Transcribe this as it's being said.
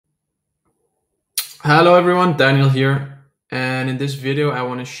Hello everyone, Daniel here. And in this video, I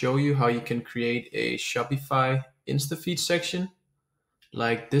want to show you how you can create a Shopify Instafeed section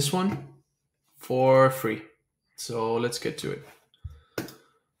like this one for free. So let's get to it.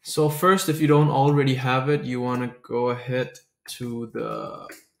 So first, if you don't already have it, you want to go ahead to the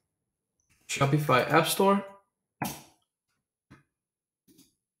Shopify App Store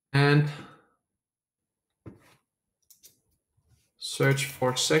and search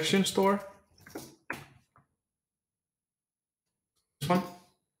for Section Store. This one.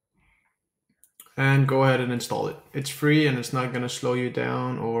 And go ahead and install it. It's free and it's not going to slow you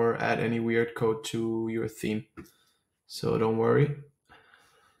down or add any weird code to your theme. So don't worry.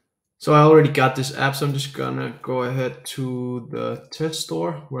 So I already got this app, so I'm just gonna go ahead to the test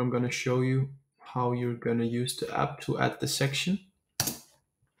store where I'm gonna show you how you're gonna use the app to add the section.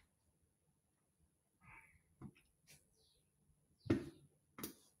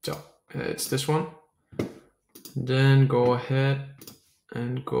 So it's this one. Then go ahead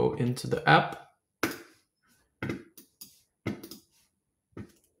and go into the app.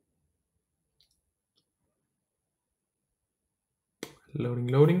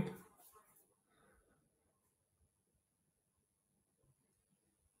 Loading.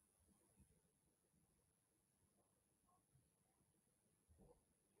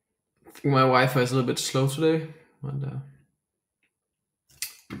 I think my Wi-Fi is a little bit slow today, but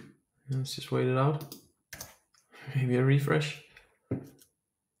let's just wait it out. Maybe a refresh.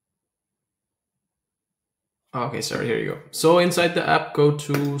 Okay, sorry, here you go. So inside the app, go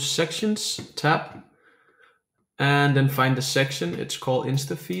to Sections tab and then find the section. It's called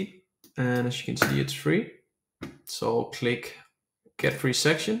Instafeed, and as you can see, it's free. So click Get Free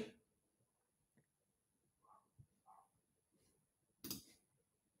Section.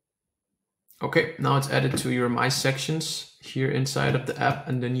 Okay, now it's added to your My Sections here inside of the app,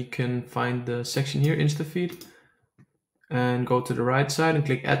 and then you can find the section here, Instafeed, and go to the right side and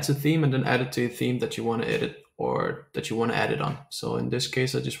click Add to Theme, and then add it to a theme that you want to edit or that you want to add it on. So in this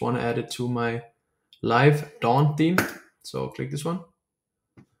case, I just want to add it to my Live Dawn theme. So click this one.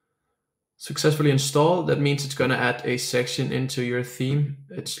 Successfully installed. That means it's going to add a section into your theme.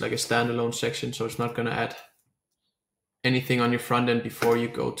 It's like a standalone section, so it's not going to add anything on your front end before you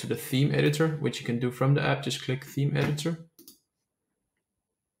go to the theme editor, which you can do from the app. Just click Theme Editor.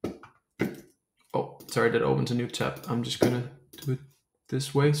 Oh, sorry, that opens a new tab. I'm just going to do it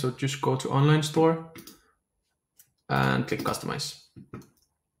this way. So just go to Online Store and click Customize.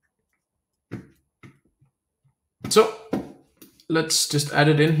 So let's just add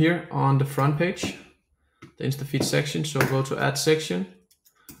it in here on the front page, the Instafeed section. So go to Add Section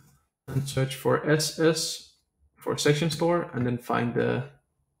and search for SS for Section Store, and then find the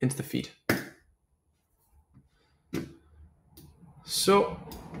Instafeed. So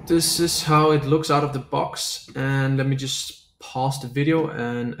this is how it looks out of the box. And let me just pause the video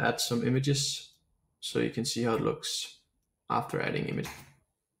and add some images so you can see how it looks after adding image.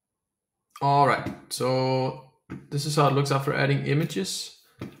 All right, so this is how it looks after adding images.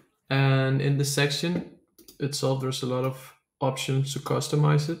 And in the section itself, there's a lot of options to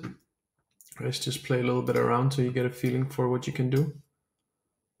customize it. Let's just play a little bit around so you get a feeling for what you can do.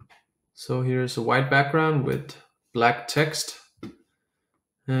 So here's a white background with black text.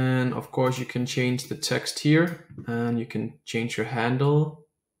 And of course you can change the text here, and you can change your handle,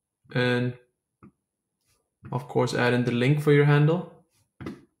 and of course add in the link for your handle.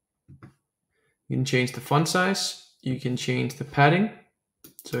 You can change the font size, you can change the padding.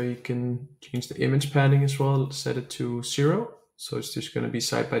 So you can change the image padding as well, set it to 0. So it's just going to be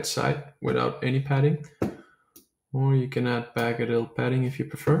side by side without any padding. Or you can add back a little padding if you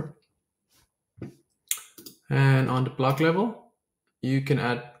prefer. And on the block level, you can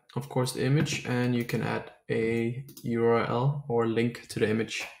add, of course, the image, and you can add a URL or link to the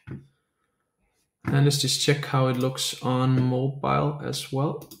image. And let's just check how it looks on mobile as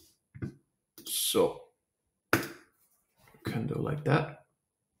well. So you can do like that.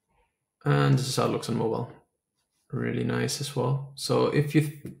 And this is how it looks on mobile. Really nice as well. So if you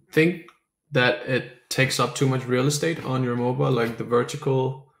think that it takes up too much real estate on your mobile, like the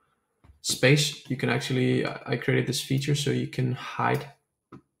vertical space, you can actually, I created this feature so you can hide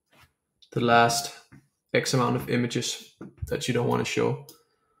the last X amount of images that you don't want to show.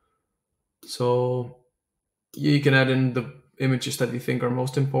 So you can add in the images that you think are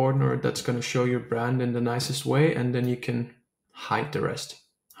most important or that's going to show your brand in the nicest way, and then you can hide the rest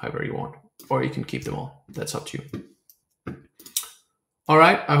however you want, or you can keep them all. That's up to you. All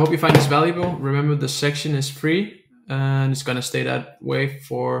right, I hope you find this valuable. Remember, the section is free and it's going to stay that way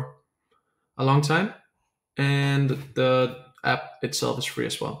for a long time. And the app itself is free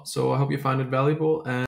as well. So I hope you find it valuable, and